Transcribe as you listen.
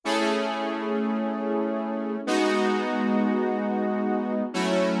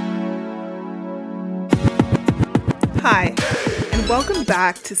Welcome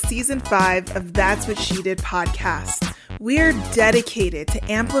back to Season 5 of That's What She Did podcast. We're dedicated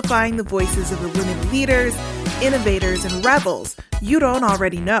to amplifying the voices of the women leaders, innovators, and rebels you don't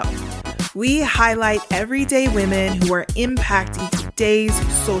already know. We highlight everyday women who are impacting today's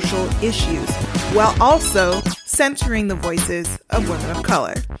social issues, while also centering the voices of women of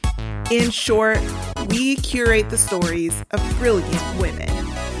color. In short, we curate the stories of brilliant women.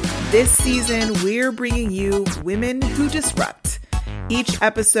 This season, we're bringing you Women Who Disrupt. Each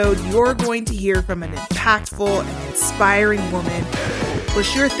episode, you're going to hear from an impactful and inspiring woman who will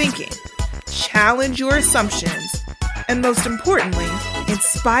push your thinking, challenge your assumptions, and most importantly,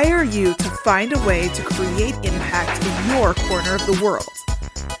 inspire you to find a way to create impact in your corner of the world.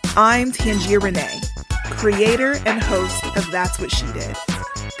 I'm Tangier Renee, creator and host of That's What She Did.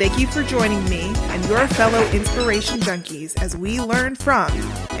 Thank you for joining me and your fellow inspiration junkies as we learn from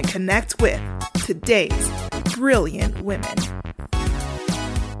and connect with today's brilliant women.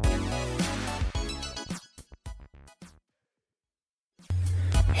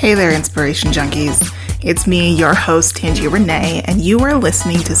 Hey there, inspiration junkies. It's me, your host, Tangier Renee, and you are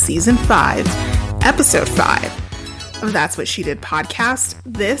listening to Season 5, Episode 5 of That's What She Did podcast.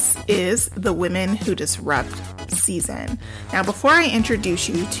 This is the Women Who Disrupt season. Now, before I introduce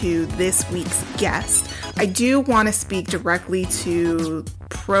you to this week's guest, I do want to speak directly to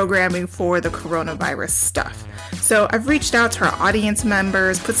programming for the coronavirus stuff. So I've reached out to our audience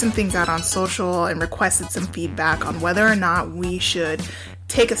members, put some things out on social, and requested some feedback on whether or not we should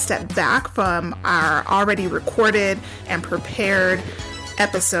take a step back from our already recorded and prepared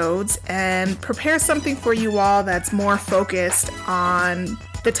episodes and prepare something for you all that's more focused on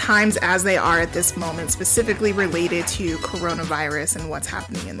the times as they are at this moment, specifically related to coronavirus and what's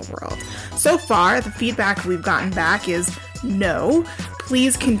happening in the world. So far, the feedback we've gotten back is no.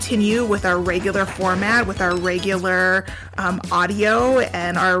 Please continue with our regular format, with our regular audio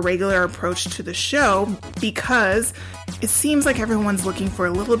and our regular approach to the show, because it seems like everyone's looking for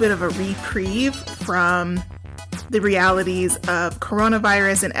a little bit of a reprieve from the realities of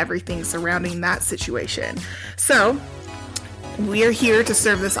coronavirus and everything surrounding that situation. So we are here to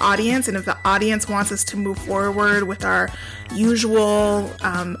serve this audience, and if the audience wants us to move forward with our usual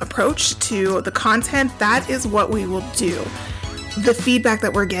approach to the content, that is what we will do. The feedback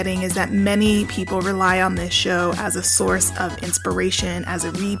that we're getting is that many people rely on this show as a source of inspiration, as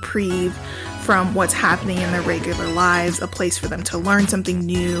a reprieve from what's happening in their regular lives, a place for them to learn something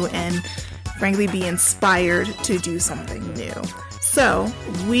new and frankly be inspired to do something new. So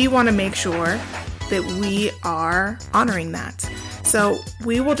we want to make sure that we are honoring that. So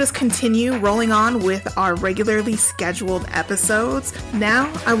we will just continue rolling on with our regularly scheduled episodes.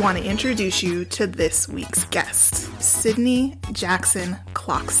 Now I want to introduce you to this week's guest, Sydney Jackson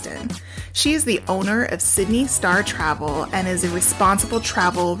Cloxton. She is the owner of Sydney Star Travel and is a responsible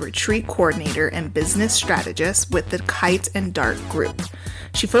travel retreat coordinator and business strategist with the Kite and Dart Group.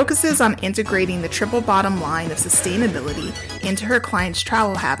 She focuses on integrating the triple bottom line of sustainability into her clients'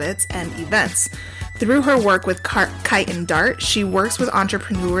 travel habits and events. Through her work with Kite and Dart, she works with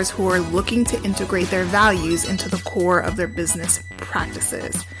entrepreneurs who are looking to integrate their values into the core of their business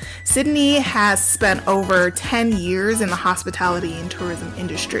practices. Sydney has spent over 10 years in the hospitality and tourism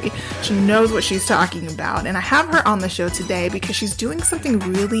industry. She knows what she's talking about, and I have her on the show today because she's doing something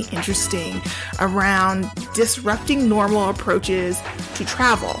really interesting around disrupting normal approaches to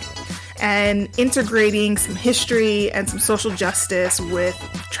travel and integrating some history and some social justice with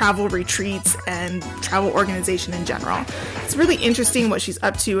travel retreats and travel organization in general. It's really interesting what she's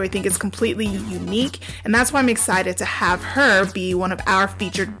up to. I think it's completely unique, and that's why I'm excited to have her be one of our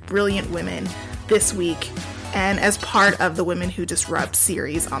featured brilliant women this week and as part of the Women Who Disrupt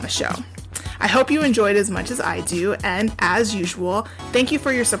series on the show. I hope you enjoyed as much as I do, and as usual, thank you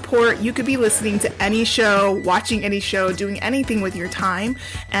for your support. You could be listening to any show, watching any show, doing anything with your time,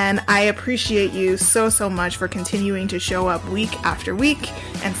 and I appreciate you so much for continuing to show up week after week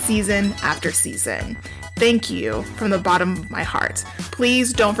and season after season. Thank you from the bottom of my heart.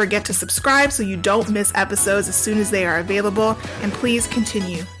 Please don't forget to subscribe so you don't miss episodes as soon as they are available, and please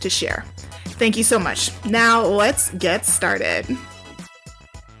continue to share. Thank you so much. Now let's get started.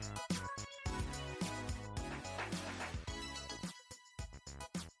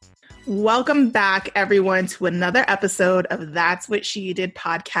 Welcome back, everyone, to another episode of That's What She Did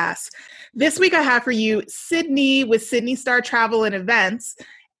podcast. This week I have for you Sydney with Sydney Star Travel and Events,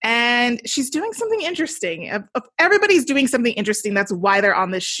 and she's doing something interesting. If everybody's doing something interesting, that's why they're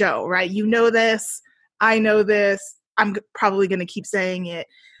on this show, right? You know this, I know this, I'm probably going to keep saying it.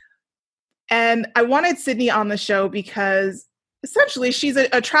 And I wanted Sydney on the show because essentially she's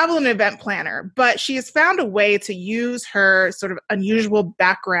a travel and event planner, but she has found a way to use her sort of unusual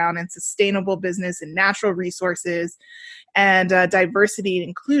background in sustainable business and natural resources and diversity and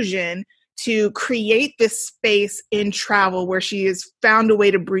inclusion to create this space in travel where she has found a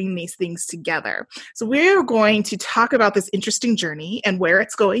way to bring these things together. So we're going to talk about this interesting journey and where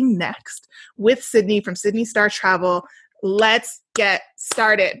it's going next with Sydney from Sydney Star Travel. Let's get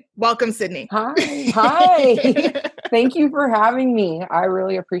started. Welcome, Sydney. Hi. Thank you for having me. I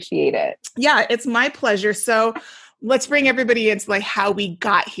really appreciate it. Yeah, it's my pleasure. So let's bring everybody into like how we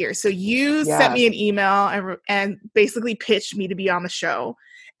got here. So you sent me an email and basically pitched me to be on the show.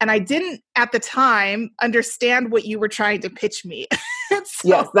 And I didn't at the time understand what you were trying to pitch me.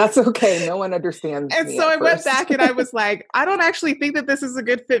 Yes, that's okay. No one understands. And so I went back and I was like, I don't actually think that this is a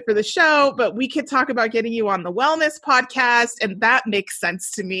good fit for the show, but we could talk about getting you on the wellness podcast. And that makes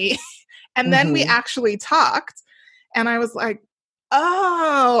sense to me. And then we actually talked and I was like,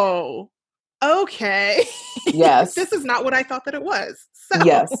 oh, okay. Yes. This is not what I thought that it was. So,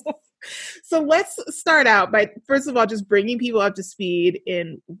 yes. So let's start out by, first of all, just bringing people up to speed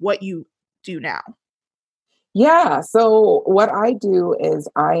in what you do now. Yeah. So what I do is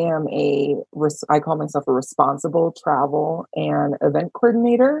I call myself a responsible travel and event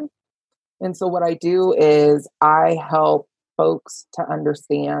coordinator. And so what I do is I help folks to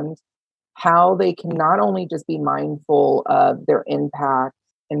understand how they can not only just be mindful of their impact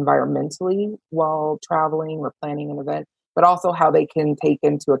environmentally while traveling or planning an event, but also how they can take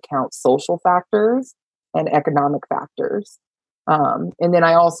into account social factors and economic factors. And then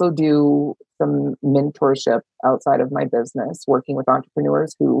I also do some mentorship outside of my business, working with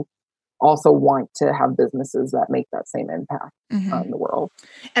entrepreneurs who also want to have businesses that make that same impact on the world.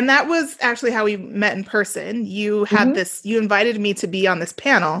 And that was actually how we met in person. You had you invited me to be on this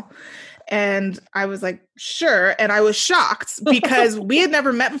panel. And I was like, sure. And I was shocked because we had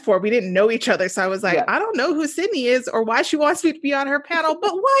never met before. We didn't know each other. So I was like, I don't know who Sydney is or why she wants me to be on her panel,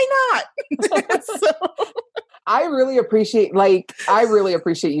 but why not? I really appreciate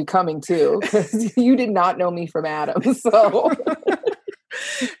you coming too, because you did not know me from Adam. So,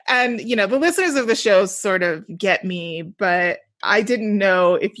 and the listeners of the show sort of get me, but I didn't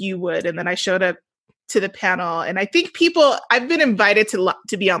know if you would. And then I showed up to the panel, and I think I've been invited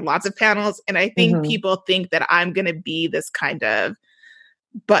to be on lots of panels, and I think people think that I'm going to be this kind of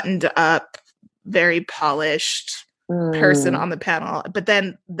buttoned up, very polished person on the panel, but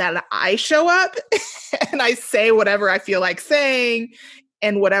then that I show up and I say whatever I feel like saying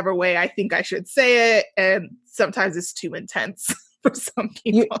in whatever way I think I should say it, and sometimes it's too intense for some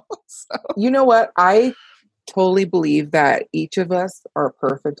people. You know what? I totally believe that each of us are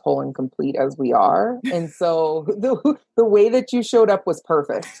perfect, whole, and complete as we are. And so the way that you showed up was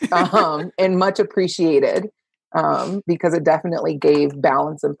perfect and much appreciated because it definitely gave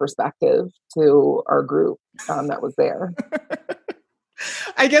balance and perspective to our group that was there.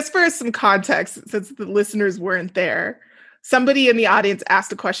 I guess for some context, since the listeners weren't there, somebody in the audience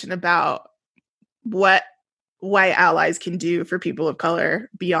asked a question about what white allies can do for people of color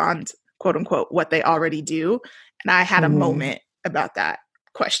beyond quote unquote, what they already do. And I had a moment about that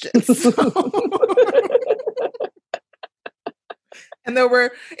question. And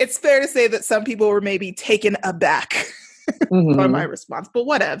it's fair to say that some people were maybe taken aback by my response, but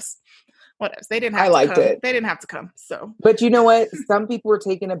whatevs. They didn't have to come. They didn't have to come. So, but you know what? Some people were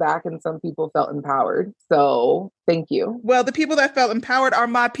taken aback and some people felt empowered. So thank you. Well, the people that felt empowered are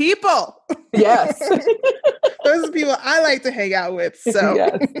my people. Yes. Those are the people I like to hang out with. So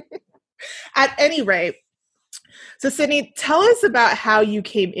yes. At any rate, so Sydney, tell us about how you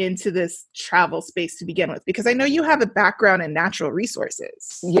came into this travel space to begin with, because I know you have a background in natural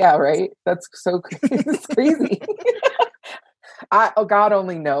resources. Yeah, right. That's so it's crazy. God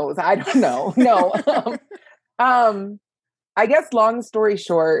only knows. I don't know. No. I guess long story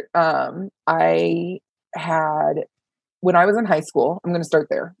short, I had, when I was in high school, I'm going to start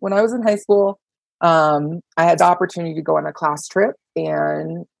there. When I was in high school, I had the opportunity to go on a class trip,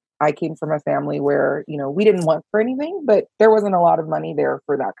 and I came from a family where, we didn't want for anything, but there wasn't a lot of money there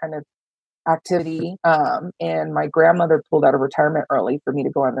for that kind of activity. And my grandmother pulled out of retirement early for me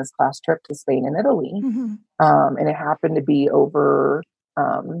to go on this class trip to Spain and Italy. And it happened to be over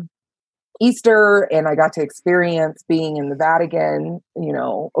Easter, and I got to experience being in the Vatican,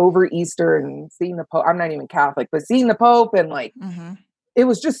 over Easter and seeing the Pope. I'm not even Catholic, but seeing the Pope and it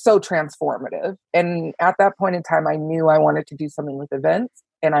was just so transformative. And at that point in time, I knew I wanted to do something with events.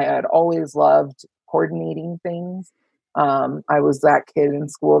 And I had always loved coordinating things. I was that kid in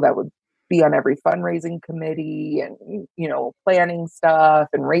school that would be on every fundraising committee and, planning stuff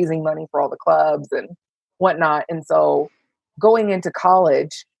and raising money for all the clubs and whatnot. And so going into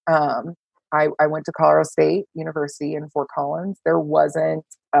college, I went to Colorado State University in Fort Collins. There wasn't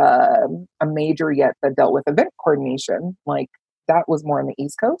a major yet that dealt with event coordination. Like that was more on the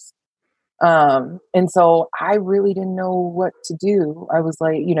East Coast. And so I really didn't know what to do. I was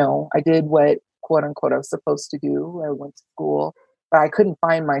like, I did what quote unquote I was supposed to do. I went to school, but I couldn't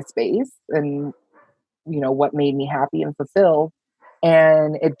find my space and, what made me happy and fulfilled.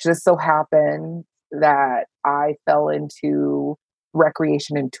 And it just so happened that I fell into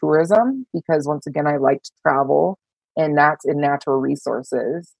recreation and tourism because once again, I like to travel, and that's in natural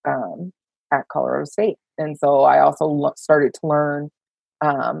resources at Colorado State. And so I also started to learn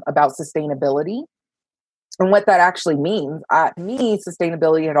about sustainability and what that actually means. Me,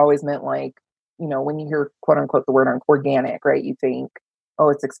 sustainability had always meant like, when you hear quote unquote the word organic, right? You think, oh,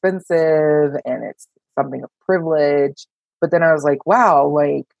 it's expensive and it's something of privilege. But then I was like, wow,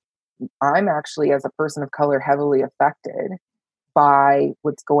 like I'm actually, as a person of color, heavily affected by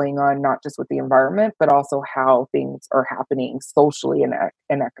what's going on, not just with the environment, but also how things are happening socially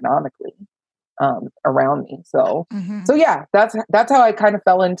and economically around me. So yeah, that's how I kind of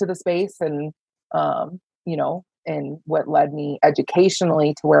fell into the space, and and what led me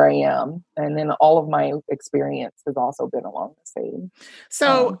educationally to where I am. And then all of my experience has also been along the same.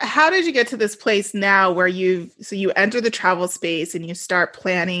 So how did you get to this place now where you enter the travel space and you start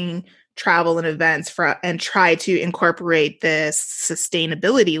planning travel and events and try to incorporate this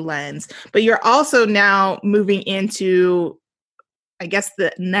sustainability lens, but you're also now moving into, I guess,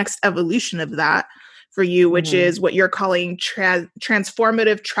 the next evolution of that for you, which is what you're calling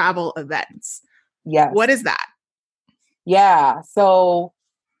transformative travel events. Yes. What is that? Yeah. So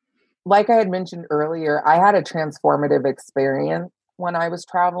like I had mentioned earlier, I had a transformative experience when I was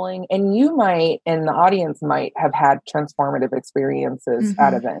traveling, and you might, and the audience might have had transformative experiences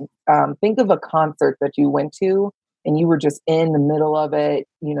at events. Think of a concert that you went to and you were just in the middle of it.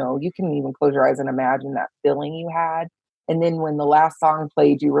 You can even close your eyes and imagine that feeling you had. And then when the last song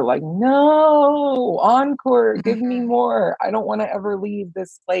played, you were like, no, encore, give me more. I don't want to ever leave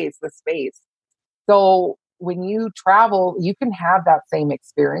this place, this space. So when you travel, you can have that same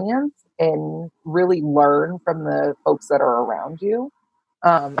experience and really learn from the folks that are around you.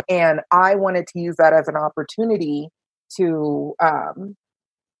 And I wanted to use that as an opportunity to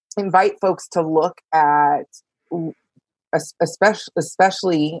invite folks to look at,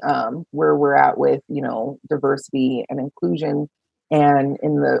 especially where we're at with diversity and inclusion, and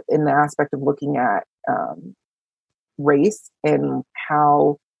in the aspect of looking at race and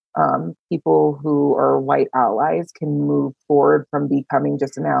how people who are white allies can move forward from becoming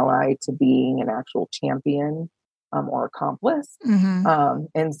just an ally to being an actual champion or accomplice.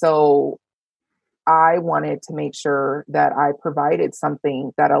 And so I wanted to make sure that I provided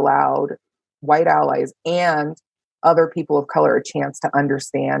something that allowed white allies and other people of color a chance to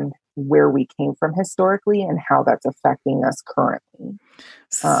understand where we came from historically and how that's affecting us currently.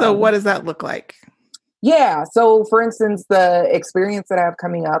 So what does that look like? Yeah. So for instance, the experience that I have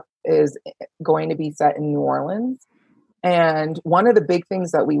coming up is going to be set in New Orleans. And one of the big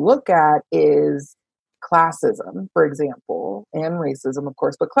things that we look at is classism, for example, and racism, of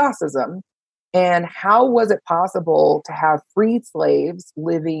course, but classism. And how was it possible to have freed slaves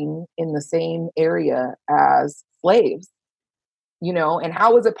living in the same area as slaves? And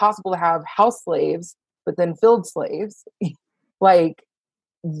how was it possible to have house slaves, but then field slaves? Like,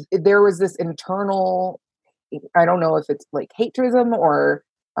 there was this internal, I don't know if it's like hatredism or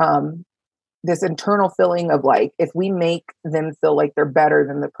this internal feeling of like, if we make them feel like they're better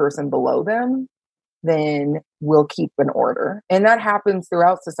than the person below them, then we'll keep an order. And that happens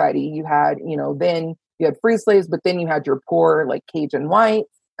throughout society. You had, then you had free slaves, but then you had your poor, like Cajun whites.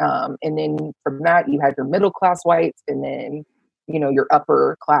 And then from that, you had your middle class whites, and then, your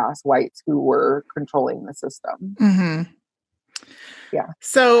upper class whites who were controlling the system. Yeah.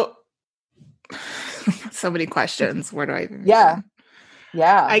 So many questions. Where do I? Yeah.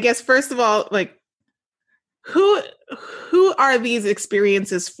 I guess first of all, like, who are these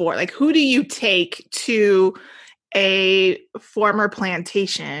experiences for? Like, who do you take to a former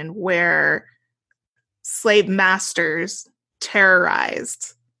plantation where slave masters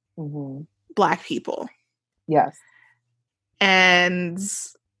terrorized Black people? Yes. And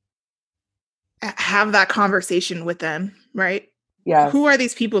have that conversation with them, right? Yes. Who are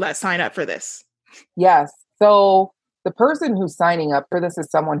these people that sign up for this? Yes. So the person who's signing up for this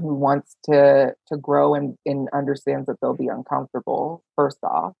is someone who wants to grow and understands that they'll be uncomfortable, first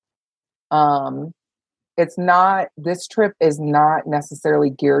off. This trip is not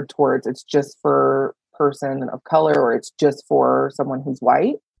necessarily geared towards, it's just for person of color or it's just for someone who's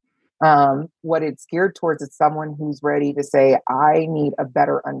white. What it's geared towards is someone who's ready to say, I need a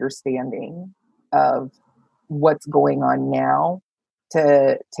better understanding of what's going on now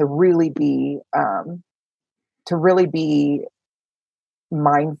to really be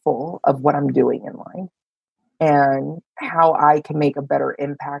mindful of what I'm doing in life and how I can make a better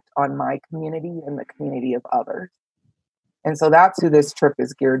impact on my community and the community of others. And so that's who this trip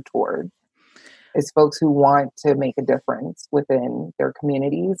is geared toward, is folks who want to make a difference within their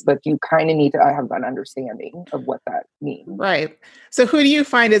communities, but you kind of need to have an understanding of what that means. Right. So who do you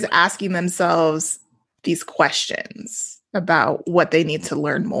find is asking themselves these questions about what they need to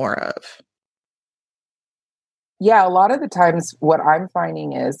learn more of? Yeah, a lot of the times what I'm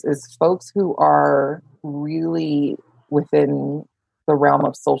finding is folks who are really within the realm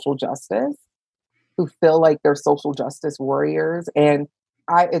of social justice, who feel like they're social justice warriors. And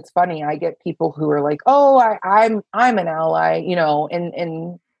it's funny, I get people who are like, oh, I'm an ally,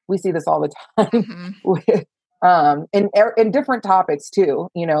 and we see this all the time with in different topics too.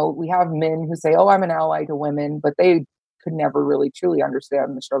 We have men who say, oh, I'm an ally to women, but they could never really truly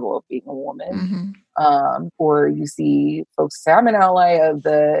understand the struggle of being a woman. Or you see folks say, I'm an ally of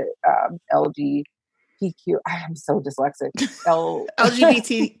the LGBTQ. I am so dyslexic.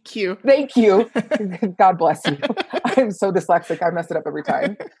 LGBTQ. Thank you. God bless you. I'm so dyslexic. I mess it up every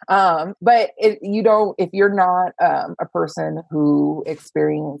time. But if you're not a person who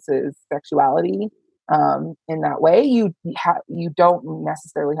experiences sexuality in that way, you don't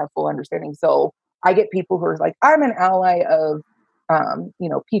necessarily have full understanding. So I get people who are like, I'm an ally of,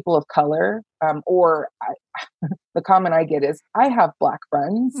 people of color, or the comment I get is, I have Black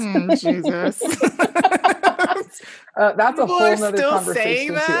friends. Jesus. That's a whole nother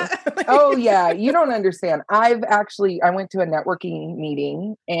conversation too. Oh yeah, you don't understand. I went to a networking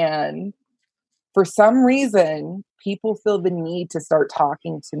meeting, and for some reason, people feel the need to start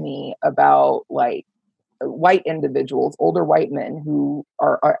talking to me about like white individuals, older white men who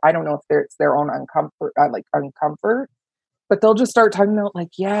are I don't know if it's their own uncomfort, but they'll just start talking about like,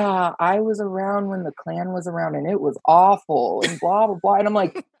 yeah, I was around when the Klan was around and it was awful and blah, blah, blah. And I'm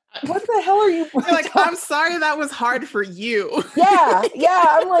like, what the hell are you? You're like, I'm sorry that was hard for you. Yeah.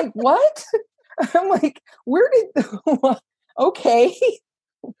 I'm like, what? I'm like, okay.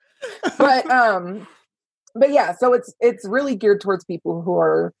 But yeah, so it's really geared towards people who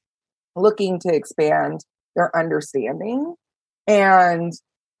are looking to expand their understanding. And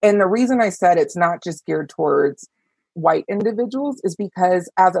the reason I said it's not just geared towards white individuals is because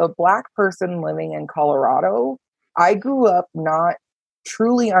as a Black person living in Colorado, I grew up not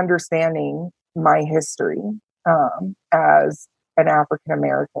truly understanding my history as an African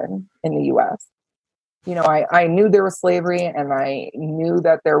American in the US. I knew there was slavery and I knew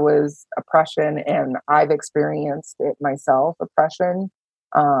that there was oppression, and I've experienced it myself, oppression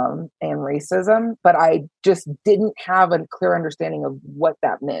and racism, but I just didn't have a clear understanding of what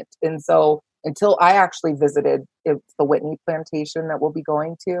that meant. And so until I actually visited the Whitney plantation that we'll be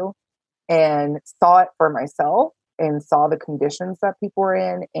going to and saw it for myself and saw the conditions that people were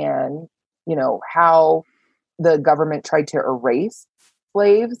in, and, how the government tried to erase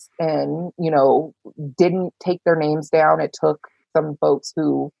slaves and, didn't take their names down. It took some folks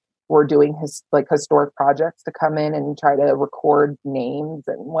who were doing historic projects to come in and try to record names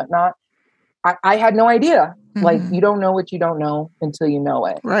and whatnot. I had no idea. Like, you don't know what you don't know until you know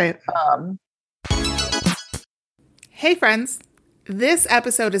it. Right. Hey friends, this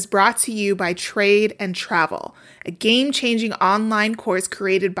episode is brought to you by Trade and Travel, a game-changing online course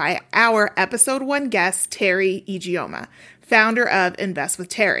created by our episode 1 guest, Terry Ijeoma, founder of Invest with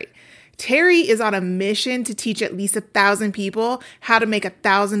Terry. Terry is on a mission to teach at least 1,000 people how to make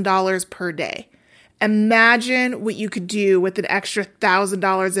 $1,000 per day. Imagine what you could do with an extra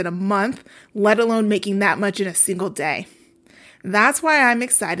 $1,000 in a month, let alone making that much in a single day. That's why I'm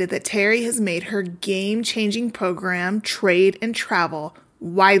excited that Terry has made her game-changing program, Trade and Travel,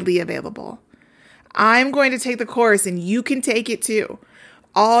 widely available. I'm going to take the course and you can take it too.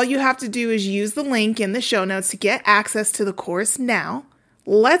 All you have to do is use the link in the show notes to get access to the course now.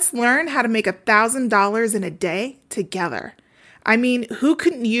 Let's learn how to make $1,000 in a day together. I mean, who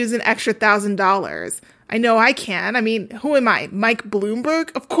couldn't use an extra $1,000? I know I can. I mean, who am I? Mike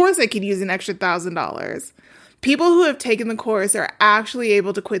Bloomberg? Of course I could use an extra $1,000. People who have taken the course are actually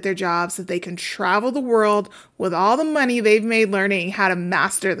able to quit their jobs so they can travel the world with all the money they've made learning how to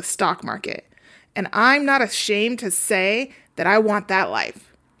master the stock market. And I'm not ashamed to say that I want that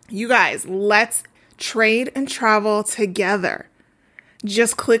life. You guys, let's trade and travel together.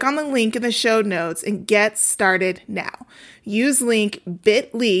 Just click on the link in the show notes and get started now. Use link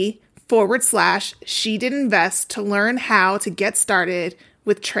bit.ly/SheDidInvest to learn how to get started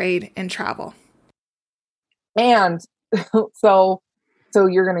with trade and travel. And so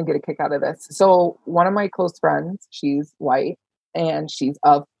you're going to get a kick out of this. So one of my close friends, she's white and she's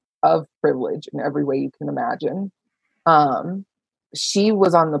of privilege in every way you can imagine. She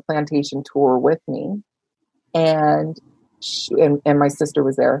was on the plantation tour with me, and and my sister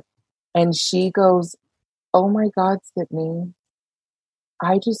was there, and she goes, "Oh my God, Sydney,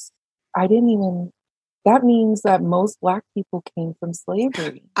 I didn't even, that means that most Black people came from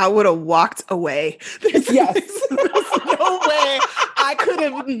slavery." I would have walked away. Yes. There's no way I could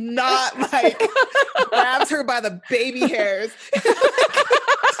have not grabbed her by the baby hairs.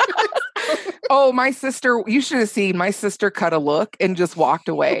 Oh, my sister, you should have seen my sister cut a look and just walked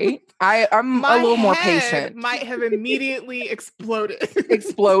away. I'm a little more patient. Might have immediately exploded.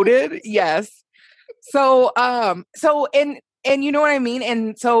 Exploded, yes. So and you know what I mean?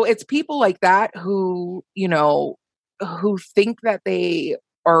 And so it's people like that who, who think that they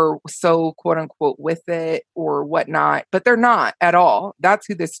are so quote unquote with it or whatnot, but they're not at all. That's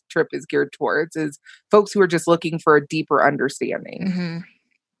who this trip is geared towards, is folks who are just looking for a deeper understanding. Mm-hmm.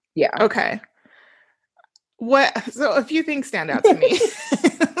 Yeah. Okay. So a few things stand out to me.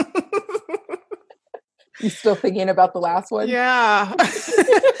 You still thinking about the last one? Yeah.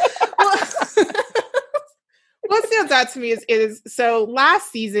 What stands out to me is so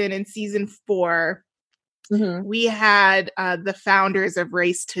last season, in season 4, mm-hmm. we had the founders of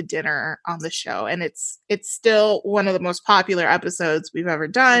Race to Dinner on the show, and it's still one of the most popular episodes we've ever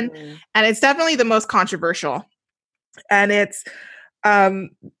done, and it's definitely the most controversial. And it's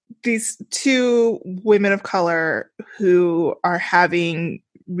these 2 women of color who are having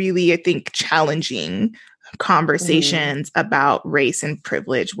really, I think, challenging conversations about race and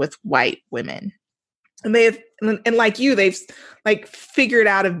privilege with white women. And and like you, they've figured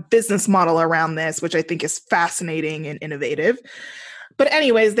out a business model around this, which I think is fascinating and innovative. But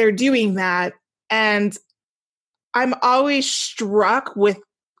anyways, they're doing that. And I'm always struck with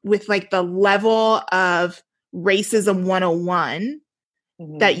the level of racism 101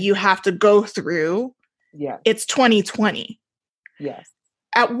 that you have to go through. Yeah. It's 2020. Yes.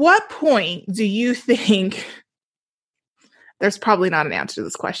 At what point do you think, there's probably not an answer to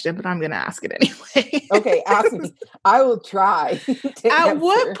this question, but I'm going to ask it anyway. Okay, ask me. I will try. At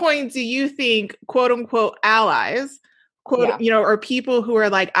what point do you think, quote unquote, allies, or people who are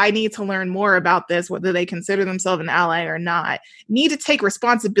like, I need to learn more about this, whether they consider themselves an ally or not, need to take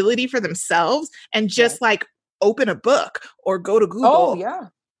responsibility for themselves and just open a book or go to Google? Oh, yeah.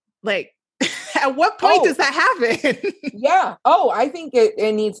 At what point does that happen? Yeah. Oh, I think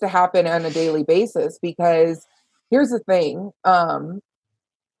it needs to happen on a daily basis, because here's the thing.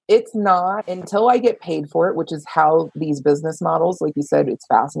 It's not until I get paid for it, which is how these business models, like you said, it's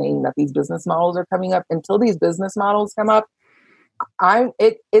fascinating that these business models are coming up. Until these business models come up,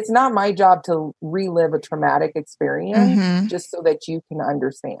 it's not my job to relive a traumatic experience just so that you can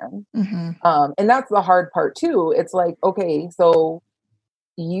understand. And that's the hard part too. It's like, okay, so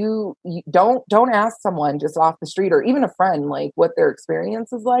you don't ask someone just off the street, or even a friend, what their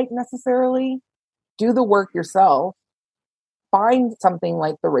experience is like necessarily. Do the work yourself. Find something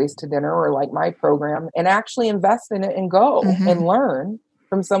like the Race to Dinner or like my program and actually invest in it and go and learn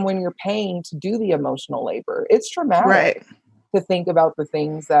from someone you're paying to do the emotional labor. It's traumatic to think about the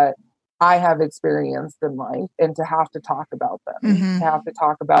things that I have experienced in life and to have to talk about them, to have to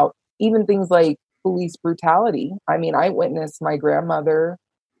talk about even things like police brutality. I mean, I witnessed my grandmother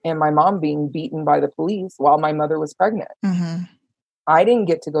and my mom being beaten by the police while my mother was pregnant. I didn't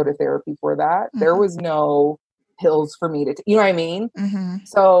get to go to therapy for that. There was no pills for me to, you know what I mean?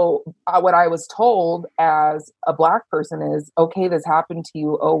 So what I was told as a Black person is, okay, this happened to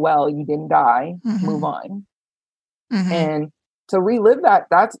you. Oh, well, you didn't die. Move on. And to relive that,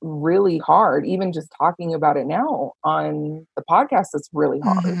 that's really hard. Even just talking about it now on the podcast, it's really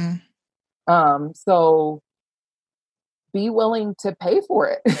hard. So be willing to pay for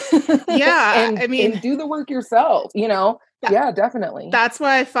it. Yeah. and do the work yourself, Yeah, definitely. That's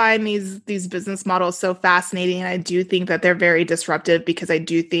why I find these business models so fascinating. And I do think that they're very disruptive, because I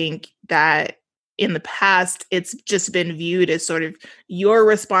do think that in the past, it's just been viewed as sort of your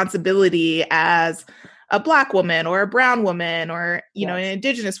responsibility as a Black woman or a brown woman or, an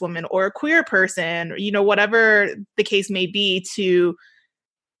Indigenous woman or a queer person, whatever the case may be, to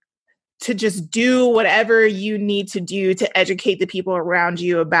just do whatever you need to do to educate the people around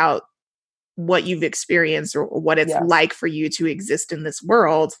you about what you've experienced or what it's like for you to exist in this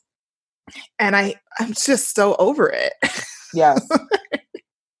world. And I'm just so over it. Yes.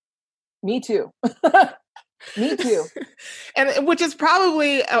 Me too. Me too. And which is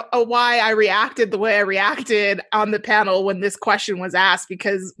probably a why I reacted the way I reacted on the panel when this question was asked,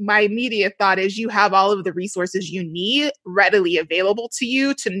 because my immediate thought is you have all of the resources you need readily available to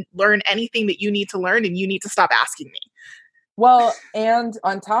you to learn anything that you need to learn, and you need to stop asking me. Well, and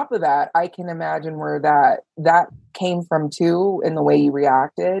on top of that, I can imagine where that came from too, in the way you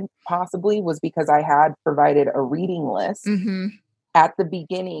reacted, possibly was because I had provided a reading list at the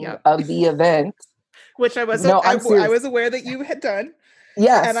beginning of the event. Which I was I was aware that you had done.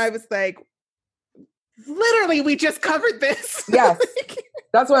 Yes. And I was like, literally, we just covered this. Yes.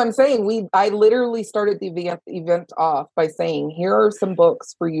 That's what I'm saying. I literally started the event off by saying, here are some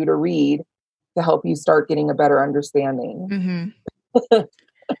books for you to read to help you start getting a better understanding.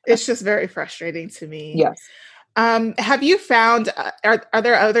 It's just very frustrating to me. Yes. Have you found, are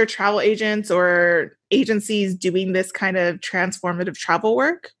there other travel agents or agencies doing this kind of transformative travel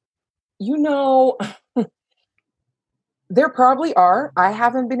work? There probably are. I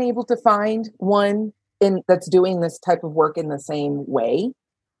haven't been able to find one that's doing this type of work in the same way.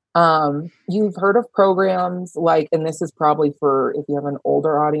 You've heard of programs like, and this is probably for if you have an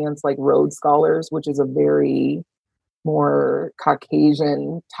older audience, like Rhodes Scholars, which is a very more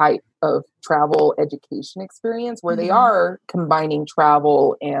Caucasian type of travel education experience where they are combining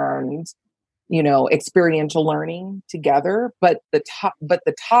travel and, experiential learning together. But the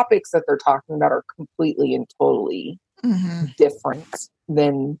topics that they're talking about are completely and totally different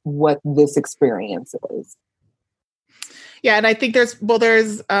than what this experience is. Yeah, and I think there's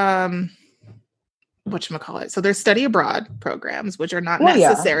whatchamacallit. So there's study abroad programs, which are not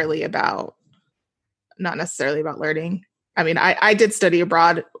necessarily about learning. I mean, I did study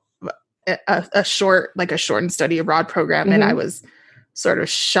abroad, a shortened study abroad program, and I was sort of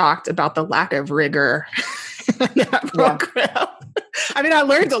shocked about the lack of rigor in that program. Yeah. I mean, I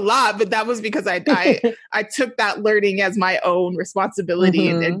learned a lot, but that was because I took that learning as my own responsibility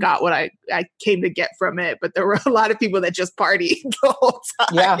and got what I came to get from it. But there were a lot of people that just partied the whole time.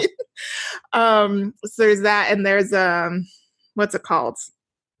 Yeah. So there's that, and there's what's it called?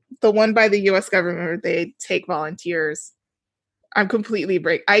 The one by the U.S. government where they take volunteers. I'm completely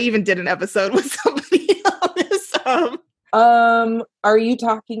I even did an episode with somebody on this. Are you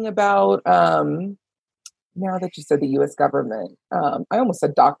talking about now that you said the U.S. government? I almost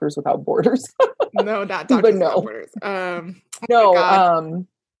said Doctors Without Borders. No, not Doctors Without Borders. No.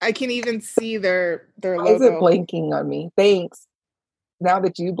 I can even see their logo. Why is it blanking on me? Thanks. Now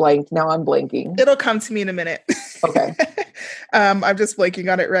that you blanked, now I'm blanking. It'll come to me in a minute. Okay. I'm just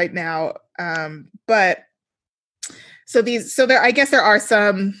blanking on it right now. But I guess there are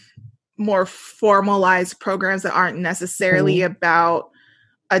some more formalized programs that aren't necessarily about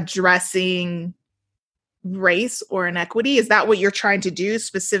addressing race or inequity. Is that what you're trying to do,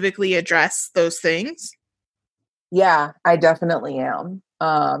 specifically address those things? Yeah, I definitely am.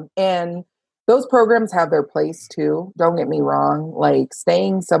 And those programs have their place too. Don't get me wrong. Like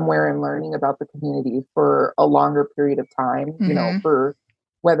staying somewhere and learning about the community for a longer period of time, for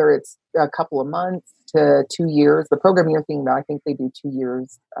whether it's a couple of months to 2 years. The program you're thinking about, I think they do 2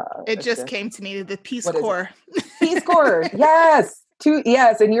 years. It just came to me, the Peace Corps. Peace Corps, yes.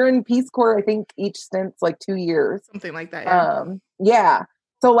 Yes, and you're in Peace Corps, I think each stint's like 2 years. Something like that, yeah. Yeah.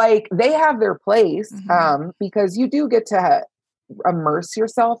 So like they have their place because you do get to immerse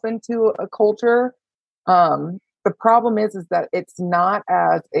yourself into a culture. The problem is that it's not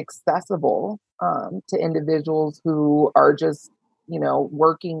as accessible to individuals who are just,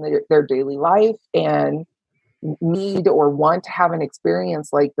 working their daily life and need or want to have an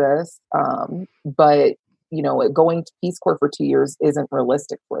experience like this. But going to Peace Corps for 2 years isn't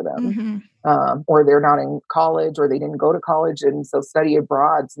realistic for them. Or they're not in college, or they didn't go to college. And so study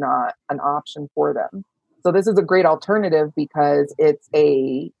abroad's not an option for them. So this is a great alternative because it's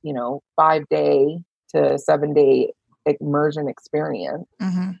a, 5-day to 7-day immersion experience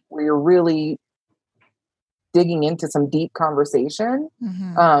where you're really digging into some deep conversation.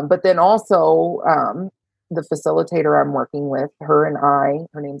 But then also the facilitator I'm working with, her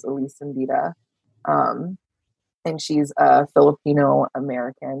name's Elise Invita, and she's a Filipino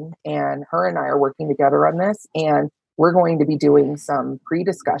American, and her and I are working together on this, and we're going to be doing some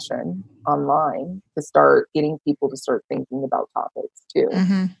pre-discussion online to start getting people to start thinking about topics too,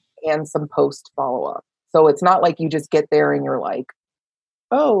 and some post follow-up. So it's not like you just get there and you're like,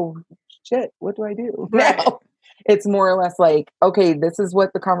 oh shit, what do I do? Right. No. It's more or less like, okay, this is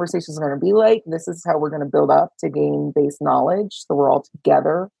what the conversation is going to be like. This is how we're going to build up to gain base knowledge. So we're all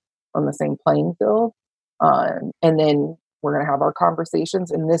together on the same playing field. And then we're going to have our conversations,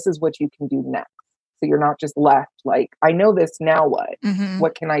 and this is what you can do next. So you're not just left like, I know this, now what?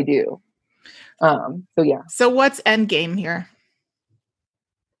 What can I do? So yeah. So what's end game here?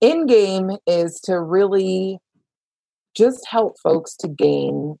 End game is to really just help folks to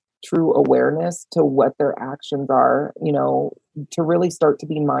gain true awareness to what their actions are, to really start to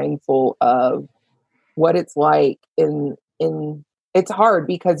be mindful of what it's like in it's hard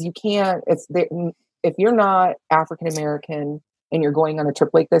because you can't, if you're not African American and you're going on a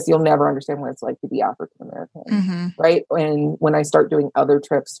trip like this, you'll never understand what it's like to be African American. Mm-hmm. Right. And when I start doing other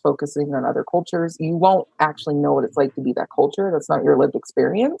trips, focusing on other cultures, you won't actually know what it's like to be that culture. That's not your lived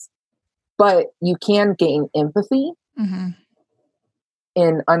experience, but you can gain empathy Mm-hmm.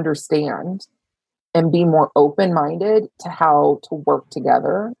 and understand and be more open-minded to how to work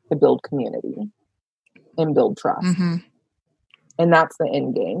together to build community and build trust. Mm-hmm. And that's the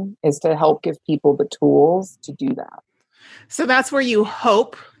end game, is to help give people the tools to do that. So that's where you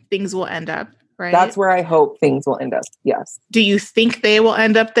hope things will end up, right? That's where I hope things will end up. Yes. Do you think they will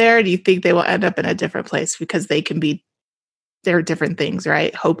end up there? Do you think they will end up in a different place? Because there are different things,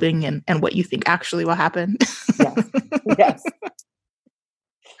 right? Hoping and what you think actually will happen. Yes. Yes.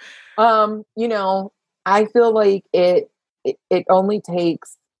 I feel like it only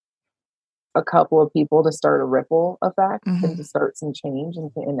takes a couple of people to start a ripple effect and to start some change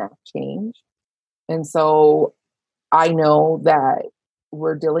and to enact change. And so I know that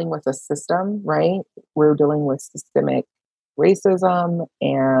we're dealing with a system, right? We're dealing with systemic racism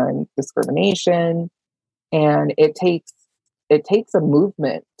and discrimination. And it takes a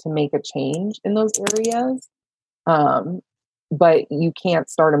movement to make a change in those areas. But you can't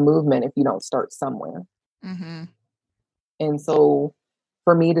start a movement if you don't start somewhere. Mm-hmm. And so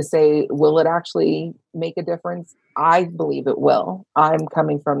for me to say, will it actually make a difference? I believe it will. I'm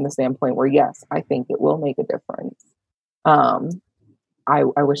coming from the standpoint where, yes, I think it will make a difference. I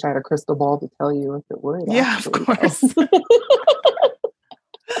wish I had a crystal ball to tell you if it would. Yeah, of course.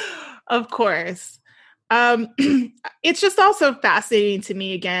 Of course. It's just also fascinating to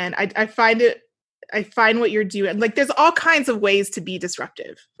me. Again, I find what you're doing, like, there's all kinds of ways to be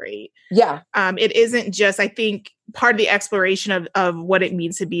disruptive, right? Yeah. It isn't just, I think part of the exploration of what it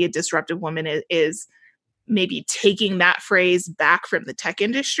means to be a disruptive woman is maybe taking that phrase back from the tech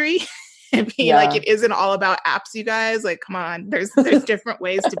industry and being like, it isn't all about apps, you guys. Like, come on, there's different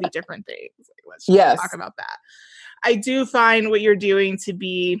ways to be different things. Like, let's just talk about that. I do find what you're doing to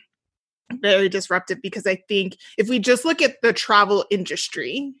be very disruptive, because I think if we just look at the travel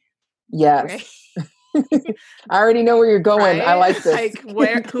industry, yes. Right? I already know where you're going. Right? I like this.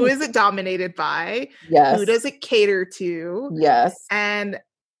 Like, who is it dominated by? Yes. Who does it cater to? Yes. And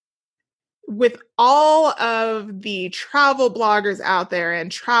with all of the travel bloggers out there and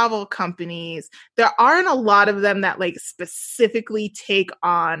travel companies, there aren't a lot of them that like specifically take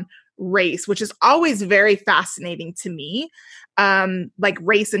on race, which is always very fascinating to me. Like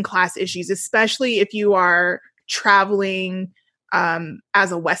race and class issues, especially if you are traveling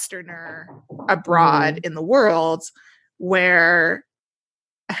as a Westerner abroad in the world, where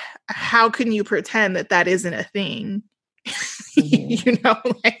how can you pretend that isn't a thing?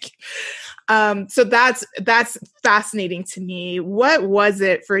 So that's fascinating to me. What was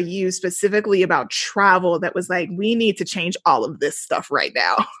it for you specifically about travel that was like, we need to change all of this stuff right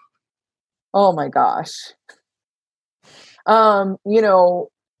now? Oh my gosh. I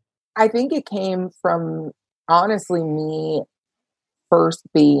think it came from, honestly, me first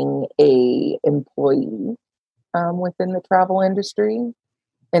being a employee within the travel industry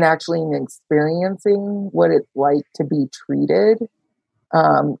and actually experiencing what it's like to be treated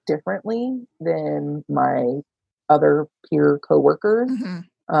differently than my other peer coworkers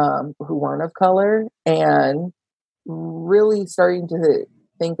who weren't of color, and really starting to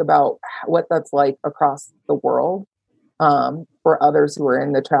think about what that's like across the world for others who are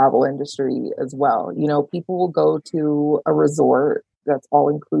in the travel industry as well. People will go to a resort that's all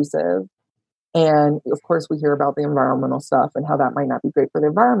inclusive. And of course, we hear about the environmental stuff and how that might not be great for the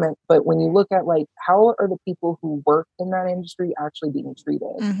environment. But when you look at like, how are the people who work in that industry actually being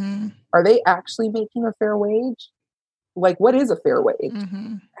treated? Are they actually making a fair wage? Like, what is a fair wage?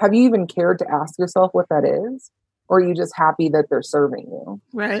 Have you even cared to ask yourself what that is? Or are you just happy that they're serving you?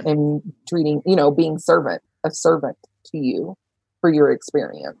 Right. And treating, being a servant to you for your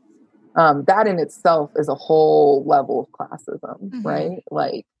experience. That in itself is a whole level of classism, right?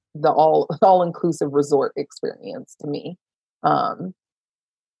 Like, the all inclusive resort experience to me.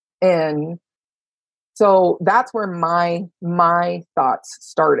 And so that's where my thoughts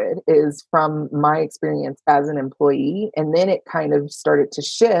started, is from my experience as an employee. And then it kind of started to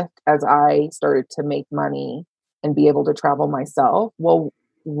shift as I started to make money and be able to travel myself. Well,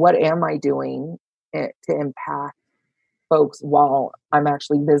 what am I doing to impact folks while I'm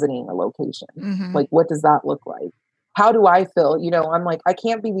actually visiting a location. Mhm. Like, what does that look like? How do I feel? You know, I'm like, I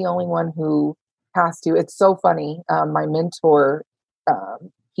can't be the only one who has to. It's so funny. My mentor,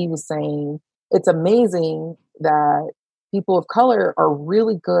 he was saying, it's amazing that people of color are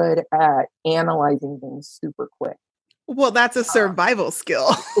really good at analyzing things super quick. Well, that's a survival skill.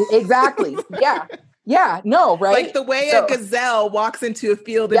 Exactly. Yeah. Yeah. No, right? Like the way So- a gazelle walks into a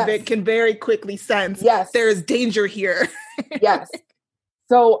field and Yes. can very quickly sense Yes. there is danger here. Yes.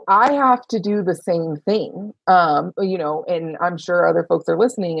 So I have to do the same thing. You know, and I'm sure other folks are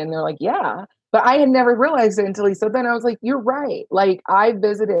listening and they're like, yeah, but I had never realized it until he said that. And I was like, you're right. Like, I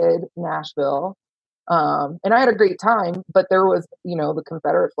visited Nashville, and I had a great time, but there was, you know, the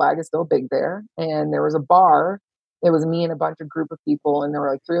Confederate flag is still big there. And there was a bar. It was me and a bunch of group of people. And there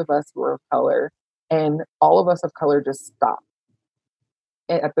were like 3 of us who were of color. And all of us of color just stopped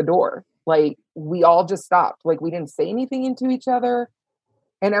at the door. Like, we all just stopped. Like, we didn't say anything to each other.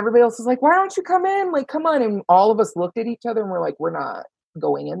 And everybody else was like, why don't you come in? Like, come on. And all of us looked at each other and we're like, we're not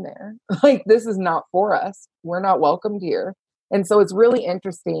going in there. Like, this is not for us. We're not welcomed here. And so it's really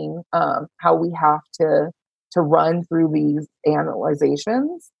interesting how we have to run through these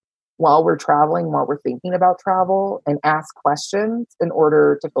analyzations while we're traveling, while we're thinking about travel, and ask questions in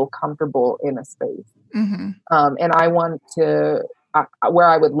order to feel comfortable in a space. Mm-hmm. And I want to, where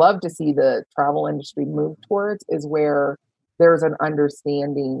I would love to see the travel industry move towards is where there's an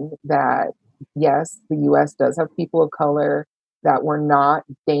understanding that, yes, the US does have people of color, that we're not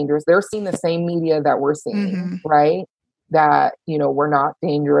dangerous. They're seeing the same media that we're seeing, Mm-hmm. right? That, you know, we're not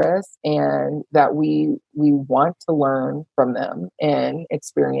dangerous, and that we want to learn from them and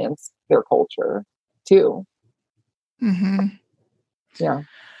experience their culture too. Mm-hmm. Yeah.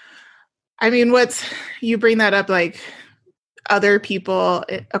 I mean, you bring that up, like, other people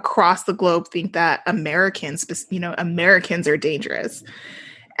across the globe think that Americans are dangerous.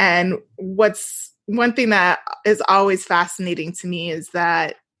 And what's one thing that is always fascinating to me is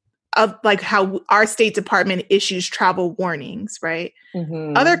that of like how our State Department issues travel warnings, right?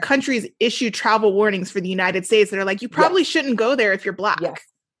 Mm-hmm. Other countries issue travel warnings for the United States that are like, you probably shouldn't go there if you're Black. Yes.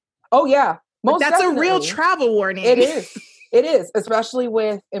 Oh yeah. Most that's definitely a real travel warning. It is. It is, especially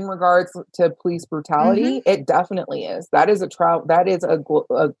in regards to police brutality. Mm-hmm. It definitely is. That is a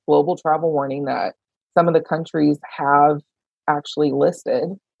global travel warning that some of the countries have actually listed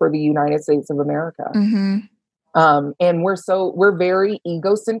for the United States of America. Mm-hmm. And we're very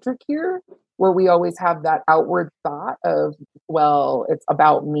egocentric here, where we always have that outward thought of, well, it's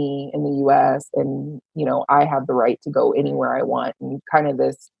about me in the US, and, you know, I have the right to go anywhere I want, and kind of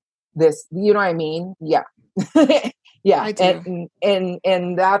this, you know what I mean? Yeah. Yeah. I do.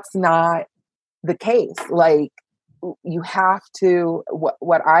 And that's not the case. Like, you have to,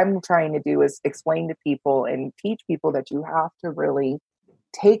 what I'm trying to do is explain to people and teach people that you have to really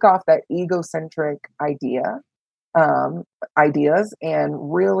take off that egocentric ideas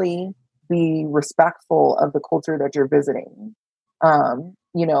and really be respectful of the culture that you're visiting.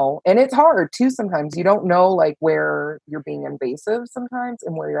 You know, and it's hard too. Sometimes you don't know, like, where you're being invasive sometimes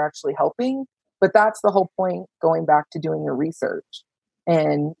and where you're actually helping. But that's the whole point, going back to doing your research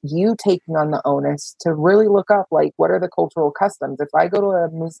and you taking on the onus to really look up, like, what are the cultural customs? If I go to a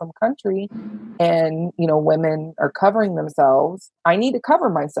Muslim country and, you know, women are covering themselves, I need to cover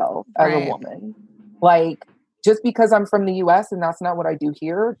myself as a woman. Like, just because I'm from the US and that's not what I do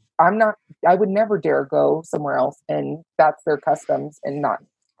here, I would never dare go somewhere else and that's their customs and not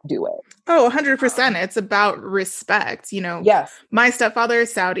do it. Oh, 100%. It's about respect. You know, yes. My stepfather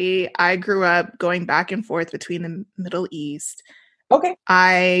is Saudi. I grew up going back and forth between the Middle East. Okay.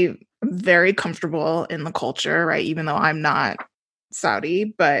 I'm very comfortable in the culture, right? Even though I'm not Saudi,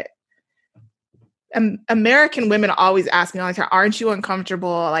 but American women always ask me all the time, aren't you uncomfortable?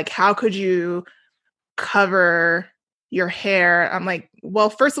 Like, how could you cover your hair? I'm like,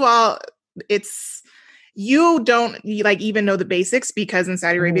 well, first of all, you don't even know the basics, because in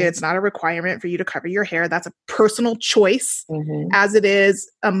Saudi Arabia, it's not a requirement for you to cover your hair. That's a personal choice, as it is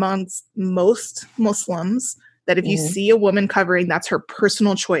amongst most Muslims, that if you see a woman covering, that's her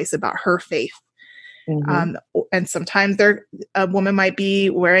personal choice about her faith. And sometimes a woman might be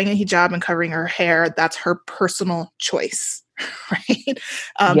wearing a hijab and covering her hair. That's her personal choice, right?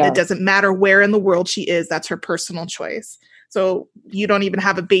 It doesn't matter where in the world she is. That's her personal choice. So you don't even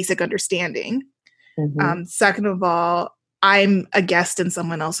have a basic understanding. Second of all, I'm a guest in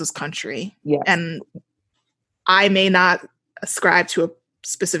someone else's country, and I may not ascribe to a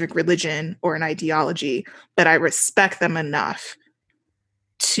specific religion or an ideology, but I respect them enough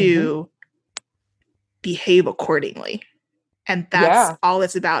to behave accordingly. And that's all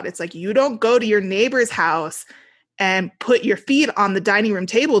it's about. It's like, you don't go to your neighbor's house and put your feet on the dining room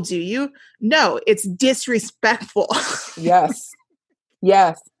table, do you? No, it's disrespectful. Yes.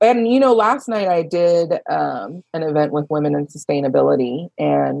 Yes. And, last night I did an event with women in sustainability,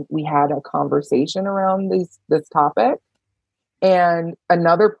 and we had a conversation around this topic. And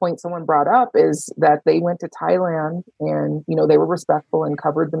another point someone brought up is that they went to Thailand and, they were respectful and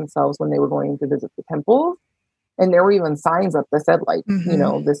covered themselves when they were going to visit the temples. And there were even signs up that said, like,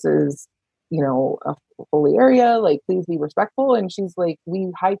 this is, a holy area, like, please be respectful. And she's like,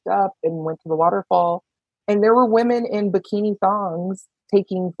 we hiked up and went to the waterfall, and there were women in bikini thongs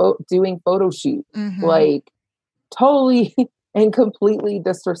doing photo shoots, like totally and completely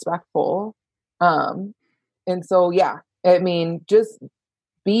disrespectful. And so, yeah, I mean, just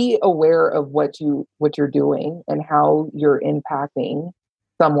be aware of what you're doing and how you're impacting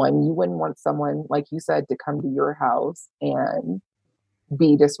someone. You wouldn't want someone, like you said, to come to your house and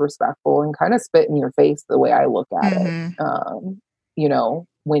be disrespectful and kind of spit in your face, the way I look at it.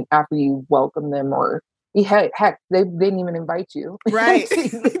 When after you welcome them, or heck, they didn't even invite you. Right.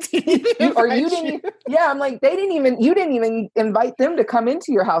 I'm like, you didn't even invite them to come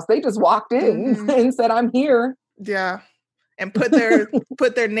into your house. They just walked in and said, I'm here. Yeah. And put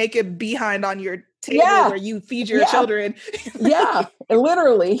their naked behind on your table where you feed your children. Yeah,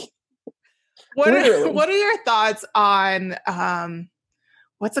 literally. What are your thoughts on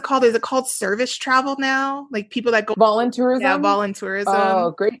what's it called? Is it called service travel now? Like people that go voluntourism? Yeah, voluntourism. Oh,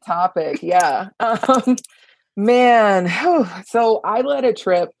 great topic. Yeah. Man. So I led a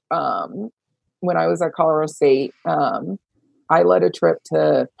trip when I was at Colorado State. I led a trip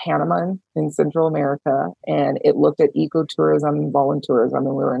to Panama in Central America, and it looked at ecotourism and voluntourism, and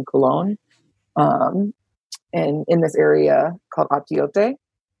we were in Colón, and in this area called Atiote.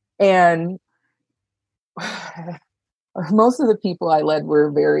 And most of the people I led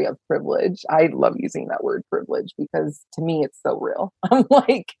were very of privilege. I love using that word privilege because to me, it's so real. I'm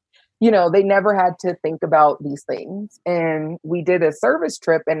like, they never had to think about these things. And we did a service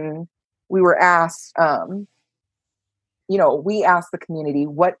trip, and we were asked, we asked the community,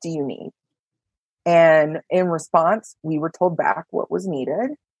 what do you need? And in response, we were told back what was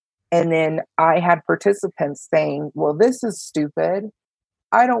needed. And then I had participants saying, well, this is stupid.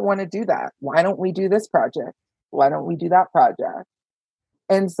 I don't want to do that. Why don't we do this project? Why don't we do that project?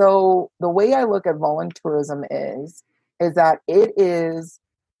 And so the way I look at voluntourism is that it is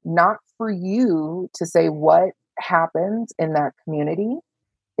not for you to say what happens in that community.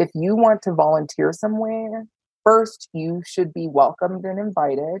 If you want to volunteer somewhere, first, you should be welcomed and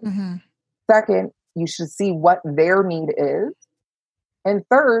invited. Second, you should see what their need is. And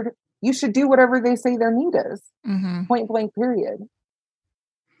third, you should do whatever they say their need is. Point blank, period.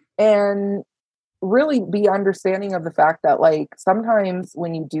 And really be understanding of the fact that, like, sometimes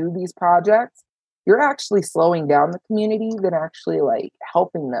when you do these projects, you're actually slowing down the community than actually like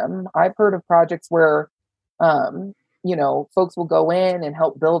helping them. I've heard of projects where, folks will go in and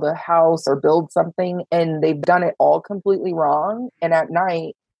help build a house or build something, and they've done it all completely wrong. And at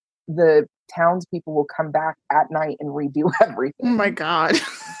night, the townspeople will come back at night and redo everything. Oh my God.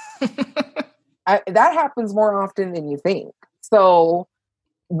 That happens more often than you think. So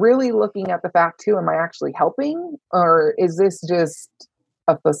really looking at the fact too, am I actually helping, or is this just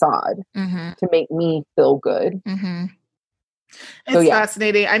a facade to make me feel good? It's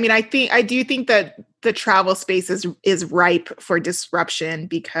fascinating. I mean, I do think that the travel space is ripe for disruption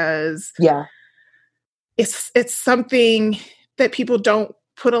because it's something that people don't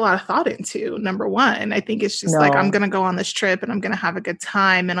put a lot of thought into. Number one, I think it's just like, I'm going to go on this trip and I'm going to have a good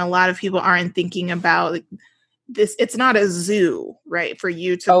time. And a lot of people aren't thinking about like, this. It's not a zoo, right? For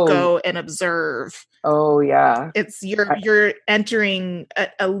you to go and observe. Oh yeah. It's you're entering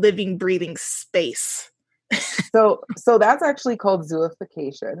a living, breathing space. So that's actually called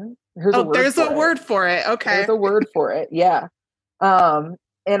zooification. There's a word for it. Okay. There's a word for it. Yeah.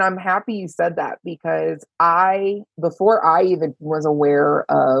 And I'm happy you said that because before I even was aware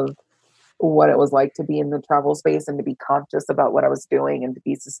of what it was like to be in the travel space and to be conscious about what I was doing and to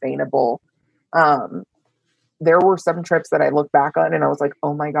be sustainable, there were some trips that I look back on and I was like,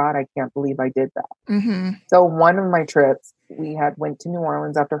 oh my God, I can't believe I did that. So one of my trips, we went to New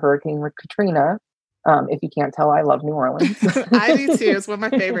Orleans after Hurricane Katrina. If you can't tell, I love New Orleans. I do too. It's one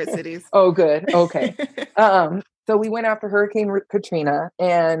of my favorite cities. Oh, good. Okay. So we went after Hurricane Katrina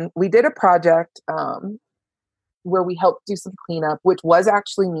and we did a project where we helped do some cleanup, which was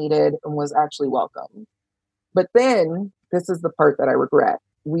actually needed and was actually welcome. But then this is the part that I regret.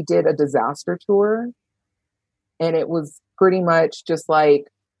 We did a disaster tour and it was pretty much just like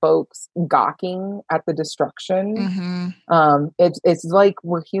folks gawking at the destruction. Mm-hmm. It's like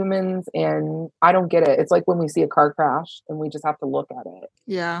we're humans, and I don't get it. It's like when we see a car crash and we just have to look at it.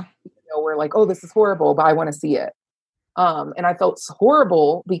 Yeah. You know, we're like, oh, this is horrible, but I want to see it. And I felt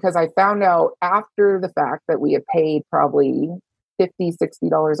horrible because I found out after the fact that we had paid probably $50,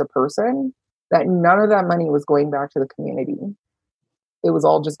 $60 a person, that none of that money was going back to the community. It was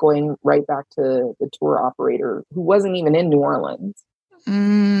all just going right back to the tour operator who wasn't even in New Orleans.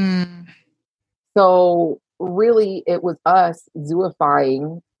 Mm. So really, it was us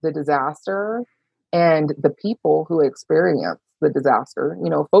zoifying the disaster and the people who experienced the disaster. You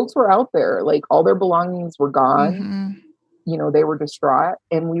know, folks were out there, like all their belongings were gone. Mm-hmm. You know, they were distraught.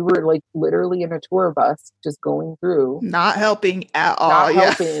 And we were like literally in a tour bus just going through. Not helping at all. Not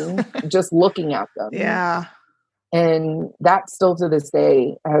helping, just looking at them. Yeah. And that still to this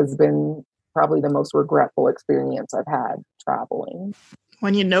day has been probably the most regretful experience I've had traveling.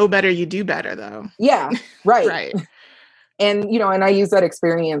 When you know better, you do better, though. Yeah, right. Right. And, you know, and I use that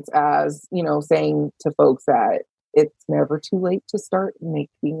experience as, you know, saying to folks that it's never too late to start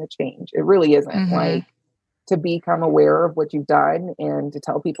making a change. It really isn't. Mm-hmm. Like, to become aware of what you've done and to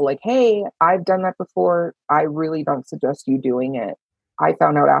tell people like, hey, I've done that before. I really don't suggest you doing it. I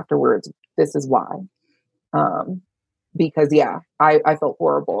found out afterwards, this is why. Because yeah, I felt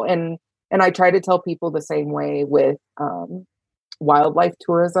horrible. And I try to tell people the same way with wildlife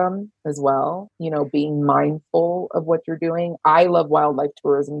tourism as well, you know, being mindful of what you're doing. I love wildlife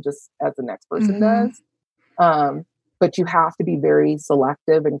tourism just as the next person does. But you have to be very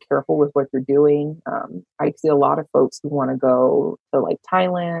selective and careful with what you're doing. I see a lot of folks who want to go to like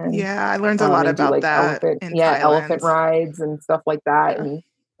Thailand. Yeah, I learned a lot about like that. elephant rides and stuff like that. Yeah. And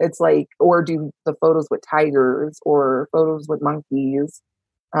it's like, or do the photos with tigers or photos with monkeys.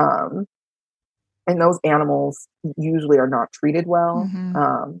 And those animals usually are not treated well.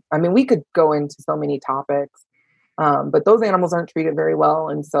 I mean, we could go into so many topics, but those animals aren't treated very well.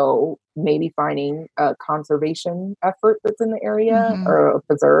 And so maybe finding a conservation effort that's in the area or a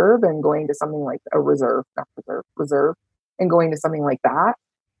preserve and going to something like a reserve, and going to something like that.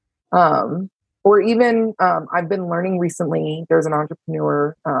 Or even, I've been learning recently, there's an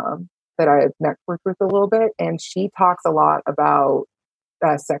entrepreneur that I've networked with a little bit, and she talks a lot about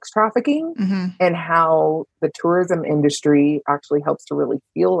sex trafficking and how the tourism industry actually helps to really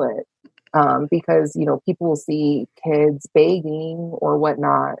fuel it. Because, you know, people will see kids begging or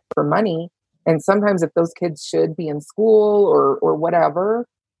whatnot for money. And sometimes if those kids should be in school or whatever,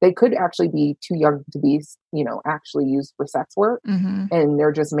 they could actually be too young to be, you know, actually used for sex work. And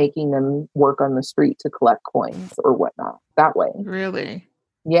they're just making them work on the street to collect coins or whatnot that way. Really?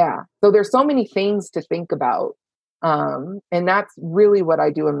 Yeah. So there's so many things to think about. And that's really what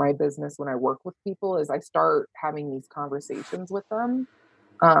I do in my business when I work with people is I start having these conversations with them.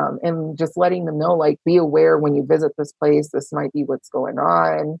 And just letting them know, like, be aware when you visit this place, this might be what's going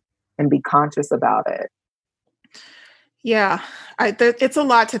on, and be conscious about it. Yeah, it's a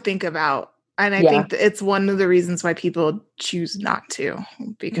lot to think about. And I think it's one of the reasons why people choose not to,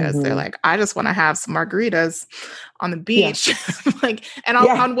 because they're like, I just want to have some margaritas on the beach. Like, and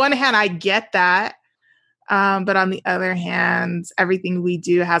on one hand, I get that. But on the other hand, everything we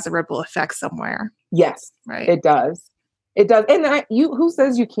do has a ripple effect somewhere. Yes, right. It does. It does. And who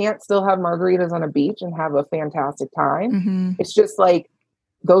says you can't still have margaritas on a beach and have a fantastic time? It's just like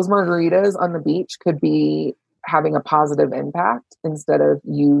those margaritas on the beach could be having a positive impact instead of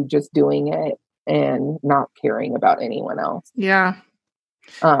you just doing it and not caring about anyone else. Yeah.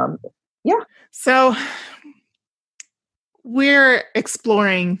 So we're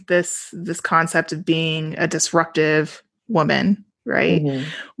exploring this concept of being a disruptive woman. Right?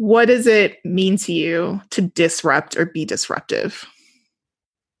 What does it mean to you to disrupt or be disruptive?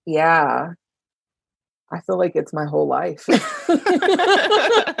 Yeah. I feel like it's my whole life.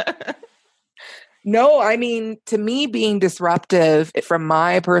 No, I mean, to me, being disruptive from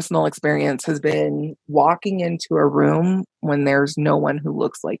my personal experience has been walking into a room when there's no one who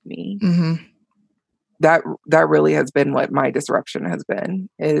looks like me. That really has been what my disruption has been,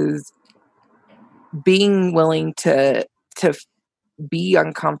 is being willing to be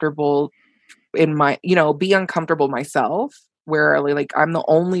uncomfortable be uncomfortable myself, where like I'm the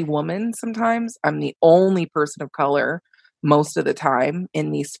only woman sometimes, I'm the only person of color most of the time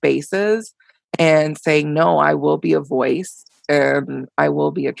in these spaces, and saying, no, I will be a voice and I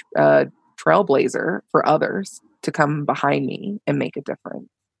will be a trailblazer for others to come behind me and make a difference.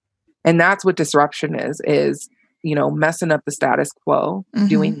 And that's what disruption is, you know, messing up the status quo,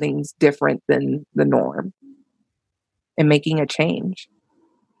 doing things different than the norm, and making a change.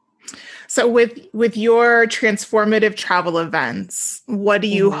 So with your transformative travel events, what do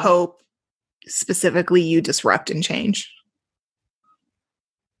you hope specifically you disrupt and change?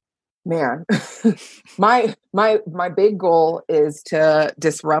 Man, my big goal is to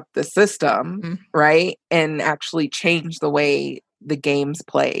disrupt the system, right? And actually change the way the game's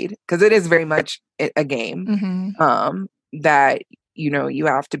played, because it is very much a game. That, you know, you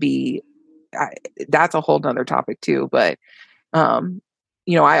have to be, that's a whole nother topic too. But,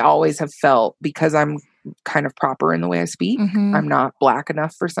 you know, I always have felt, because I'm kind of proper in the way I speak, I'm not Black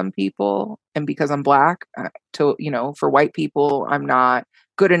enough for some people. And because I'm Black, for white people, I'm not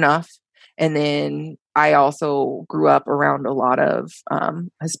good enough. And then I also grew up around a lot of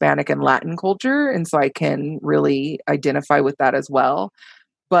Hispanic and Latin culture. And so I can really identify with that as well.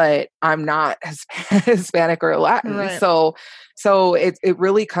 But I'm not Hispanic or Latin. Right. So it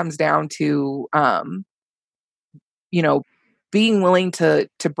really comes down to, being willing to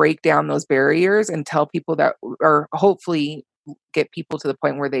break down those barriers and tell people that, or hopefully get people to the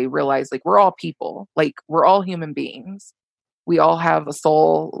point where they realize, like, we're all people, like, we're all human beings. We all have a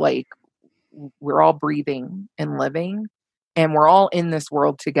soul, like, we're all breathing and living, and we're all in this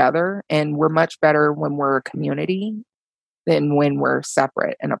world together. And we're much better when we're a community than when we're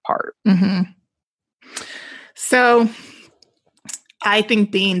separate and apart. So I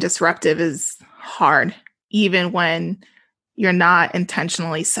think being disruptive is hard, even when you're not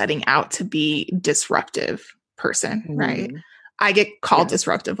intentionally setting out to be disruptive person, right? I get called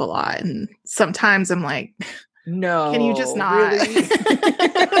disruptive a lot. And sometimes I'm like, no, can you just not? Really?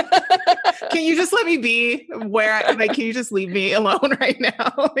 Can you just let me be where can you just leave me alone right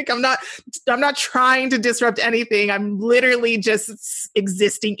now? Like, I'm not trying to disrupt anything. I'm literally just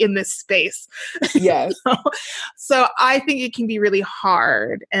existing in this space. Yes. So I think it can be really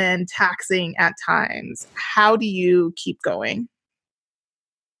hard and taxing at times. How do you keep going?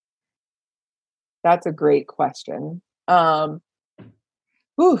 That's a great question. It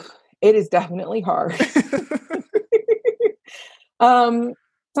is definitely hard.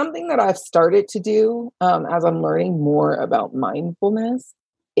 Something that I've started to do as I'm learning more about mindfulness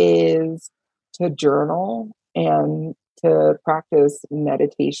is to journal and to practice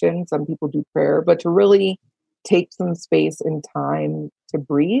meditation. Some people do prayer, but to really take some space and time to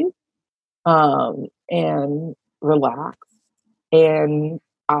breathe and relax. And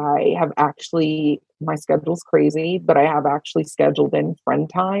I have actually, my schedule's crazy, but I have actually scheduled in friend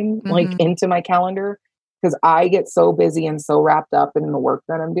time, like, into my calendar, because I get so busy and so wrapped up in the work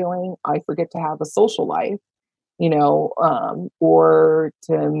that I'm doing, I forget to have a social life, or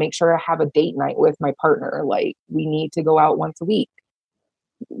to make sure I have a date night with my partner. Like, we need to go out once a week.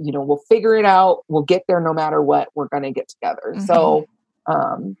 We'll figure it out. We'll get there no matter what. We're going to get together. So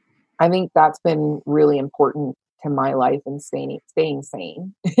I think that's been really important to my life and staying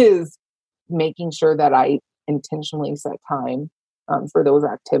sane is making sure that I intentionally set time for those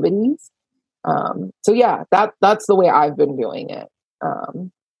activities. So yeah, that's the way I've been doing it.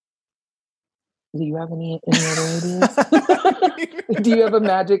 Do you have any other ideas? Do you have a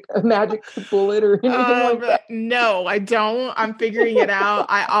magic bullet or anything like that? No, I don't. I'm figuring it out.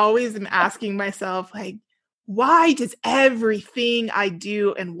 I always am asking myself, like, why does everything I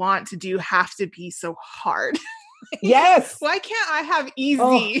do and want to do have to be so hard? Yes. Why can't I have easy?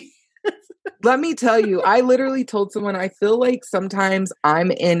 Oh. Let me tell you, I literally told someone, I feel like sometimes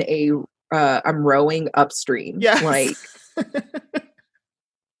I'm in I'm rowing upstream. Yes.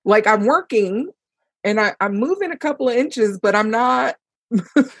 Like I'm working and I'm moving a couple of inches, but I'm not.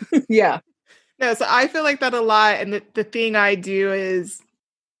 Yeah. No, so I feel like that a lot. And the thing I do is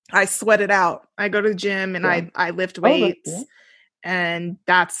I sweat it out. I go to the gym and I lift weights. And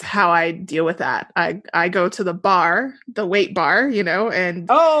that's how I deal with that. I go to the weight bar, and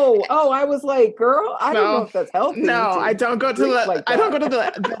I was like, girl, I don't know if that's healthy. No, I don't go to I don't go to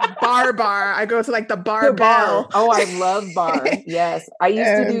the bar. I go to like the barbell. Bar. Oh, I love bar. Yes, I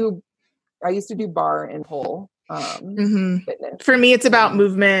used to do bar and pole. Fitness. For me, it's about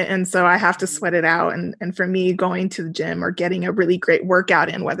movement, and so I have to sweat it out. And for me, going to the gym or getting a really great workout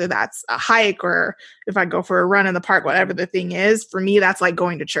in, whether that's a hike or if I go for a run in the park, whatever the thing is, for me, that's like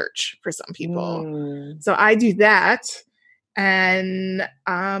going to church for some people. So I do that, and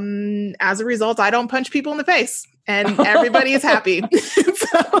as a result, I don't punch people in the face, and everybody is happy.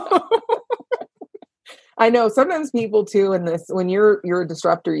 I know sometimes people too, in this, when you're a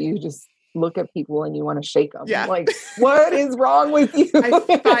disruptor, you just look at people and you want to shake them. Yeah. Like, what is wrong with you?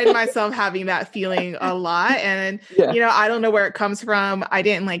 I find myself having that feeling a lot. And, I don't know where it comes from. I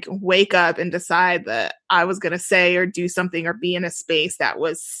didn't wake up and decide that I was going to say or do something or be in a space that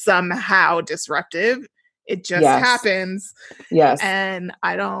was somehow disruptive. It just Yes. happens. Yes. And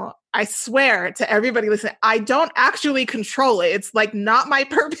I swear to everybody listening, I don't actually control it. It's like not my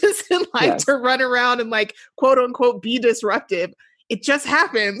purpose in life Yes. to run around and like, quote unquote, be disruptive. It just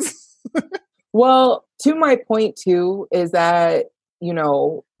happens. Well, to my point too, is that, you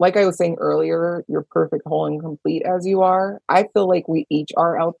know, like I was saying earlier, you're perfect, whole, and complete as you are. I feel like we each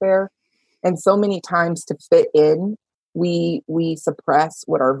are out there. And so many times to fit in, we suppress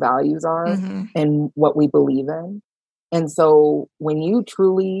what our values are Mm-hmm. and what we believe in. And so when you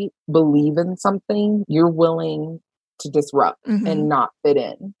truly believe in something, you're willing to disrupt Mm-hmm. and not fit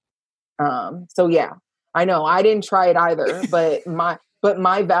in. So yeah, I know I didn't try it either, but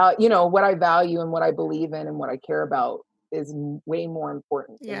my value, you know, what I value and what I believe in and what I care about is way more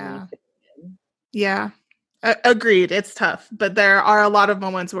important than me fitting in. Yeah. Agreed. It's tough, but there are a lot of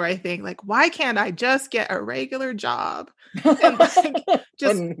moments where I think like, why can't I just get a regular job and like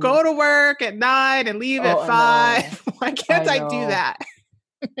just go to work at 9 and leave at 5? Why can't I do that?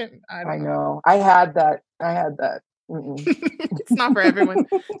 I know. I had that. It's not for everyone.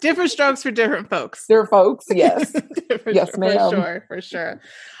 Different strokes for different folks. There are folks, yes. Yes, ma'am. For sure.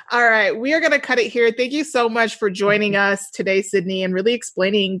 All right. We are going to cut it here. Thank you so much for joining us today, Sydney, and really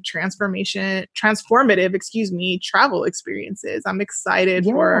explaining transformative, travel experiences. I'm excited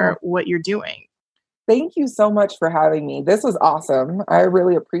for what you're doing. Thank you so much for having me. This was awesome. I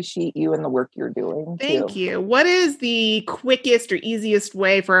really appreciate you and the work you're doing. Thank you. What is the quickest or easiest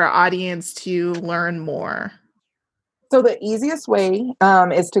way for our audience to learn more? So the easiest way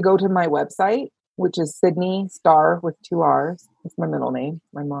is to go to my website, which is Sydney Star with 2 R's. It's my middle name.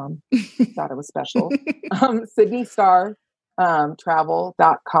 My mom thought it was special. Sydney Star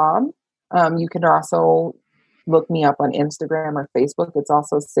travel.com. You can also look me up on Instagram or Facebook. It's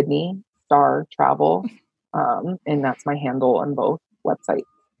also Sydney Star Travel. And that's my handle on both websites.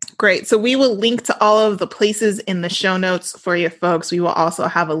 Great. So we will link to all of the places in the show notes for you folks. We will also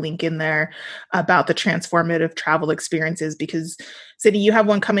have a link in there about the transformative travel experiences because, Sydney, you have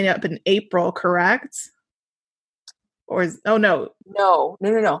one coming up in April, correct? Or no.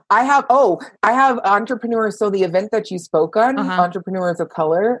 I have Entrepreneurs. So the event that you spoke on, Entrepreneurs of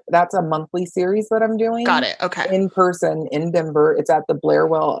Color, that's a monthly series that I'm doing. Got it. Okay. In person in Denver. It's at the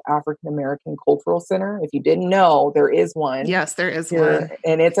Blairwell African American Cultural Center. If you didn't know, there is one. Yes, there is here, one.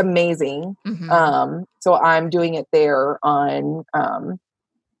 and it's amazing. Mm-hmm. So I'm doing it there on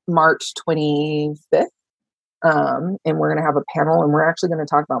March 25th. And we're going to have a panel, and we're actually going to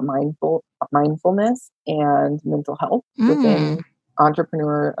talk about mindfulness and mental health within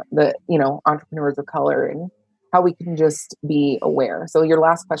Entrepreneurs of Color, and how we can just be aware. So your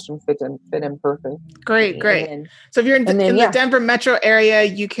last question fit in perfect. Great. So if you're in the Denver metro area,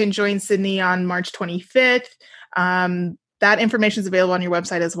 you can join Sydney on March 25th. That information is available on your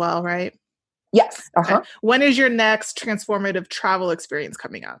website as well, right? Yes. Okay. When is your next transformative travel experience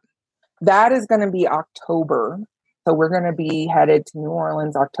coming up? That is going to be October. So we're going to be headed to New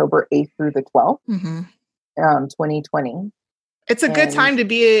Orleans October 8th through the 12th, 2020. It's a good time to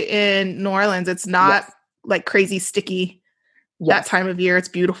be in New Orleans. It's not like crazy sticky that time of year. It's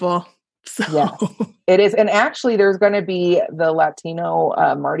beautiful. So. Yes, it is. And actually there's going to be the Latino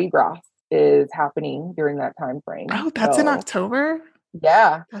Mardi Gras is happening during that time frame. Oh, that's in October?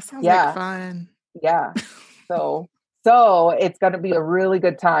 Yeah. That sounds like fun. Yeah. So it's going to be a really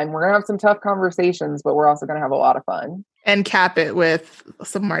good time. We're going to have some tough conversations, but we're also going to have a lot of fun. And cap it with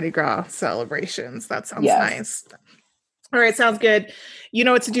some Mardi Gras celebrations. That sounds nice. All right, sounds good. You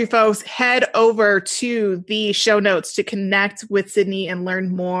know what to do, folks. Head over to the show notes to connect with Sydney and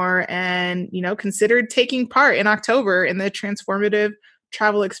learn more and, consider taking part in October in the transformative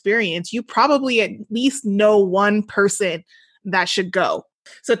travel experience. You probably at least know one person that should go.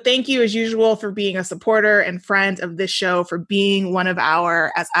 So thank you, as usual, for being a supporter and friend of this show, for being one of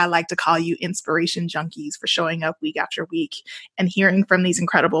our, as I like to call you, inspiration junkies, for showing up week after week and hearing from these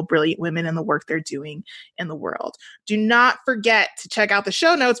incredible, brilliant women and the work they're doing in the world. Do not forget to check out the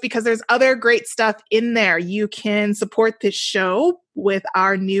show notes because there's other great stuff in there. You can support this show with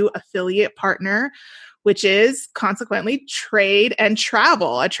our new affiliate partner, which is consequently Trade and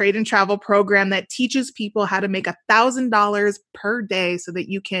Travel, a trade and travel program that teaches people how to make $1,000 per day so that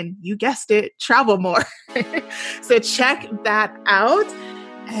you can, you guessed it, travel more. So check that out.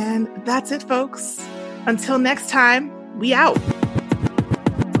 And that's it, folks. Until next time, we out.